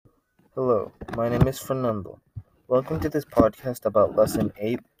Hello, my name is Fernando. Welcome to this podcast about Lesson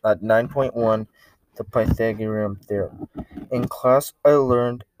 8 at 9.1, the Pythagorean Theorem. In class, I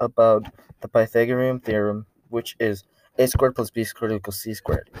learned about the Pythagorean Theorem, which is a squared plus b squared equals c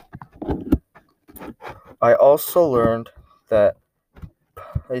squared. I also learned that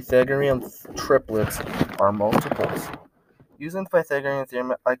Pythagorean triplets are multiples. Using the Pythagorean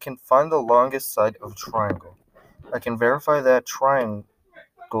Theorem, I can find the longest side of a triangle. I can verify that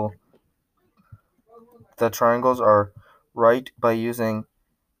triangles are right by using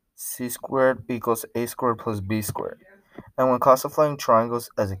c squared equals a squared plus b squared. And when classifying triangles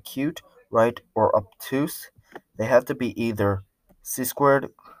as acute, right, or obtuse, they have to be either c squared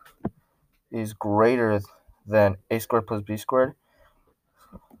is greater than a squared plus b squared,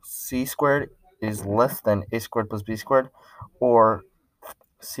 c squared is less than a squared plus b squared, or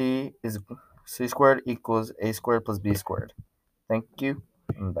c squared equals a squared plus b squared. Thank you,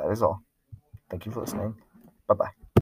 and that is all. Thank you for listening. Bye bye.